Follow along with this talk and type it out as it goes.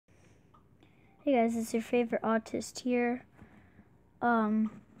Hey guys, it's your favorite autist here.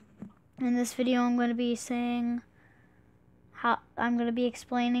 In this video I'm going to be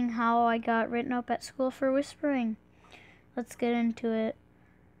explaining how I got written up at school for whispering. Let's get into it.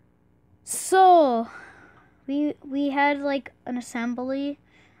 So, we had like an assembly.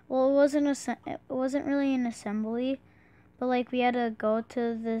 Well, it wasn't really an assembly, but like we had to go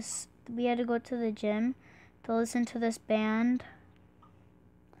to the gym to listen to this band.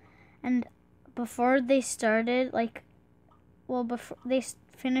 And before they started, before they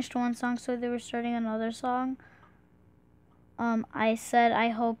finished one song, so they were starting another song. I said I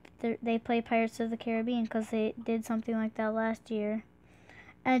hope they play Pirates of the Caribbean because they did something like that last year.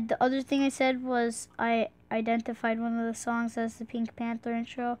 And the other thing I said was I identified one of the songs as the Pink Panther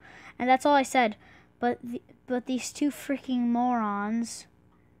intro, and that's all I said. But these two freaking morons,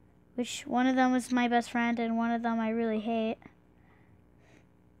 which one of them was my best friend and one of them I really hate.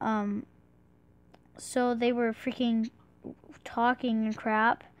 So they were freaking talking and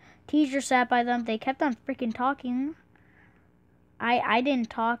crap. Teacher sat by them. They kept on freaking talking. I didn't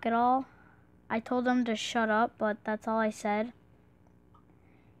talk at all. I told them to shut up, but that's all I said.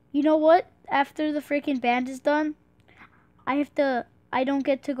 You know what? After the freaking band is done, I don't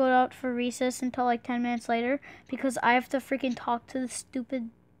get to go out for recess until like 10 minutes later because I have to freaking talk to the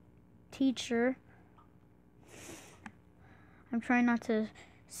stupid teacher. I'm trying not to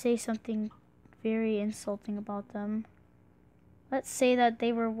say something very insulting about them. Let's say that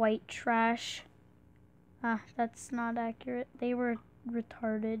they were white trash. That's not accurate. They were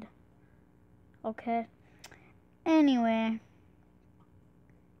retarded. Okay. Anyway.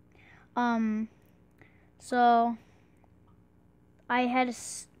 So I had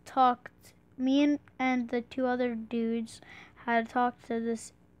talked, me and the two other dudes had talked to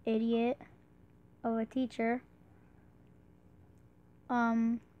this idiot of a teacher.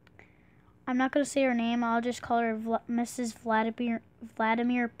 I'm not gonna say her name. I'll just call her Mrs. Vladimir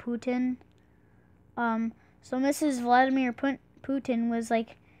Putin. So Mrs. Vladimir Putin was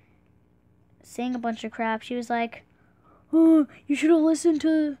like saying a bunch of crap. She was like, "Oh, you should have listened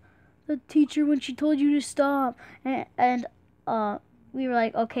to the teacher when she told you to stop." And we were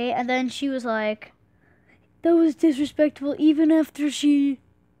like, okay. And then she was like, "That was disrespectful." Even after she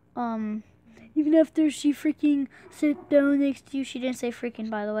freaking sat down next to you. She didn't say freaking,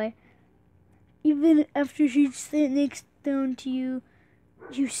 by the way. Even after she sat next down to you,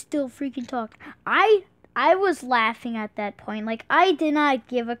 you still freaking talked. I was laughing at that point. Like, I did not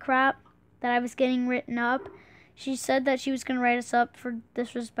give a crap that I was getting written up. She said that she was going to write us up for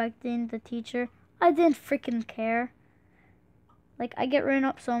disrespecting the teacher. I didn't freaking care. Like, I get written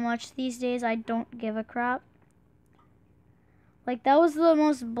up so much these days, I don't give a crap. Like, that was the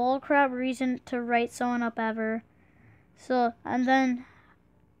most bullcrap reason to write someone up ever.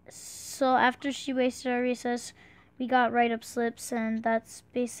 So after she wasted our recess, we got write-up slips, and that's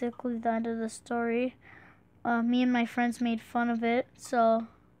basically the end of the story. Me and my friends made fun of it, so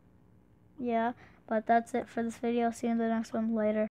yeah. But that's it for this video. See you in the next one later.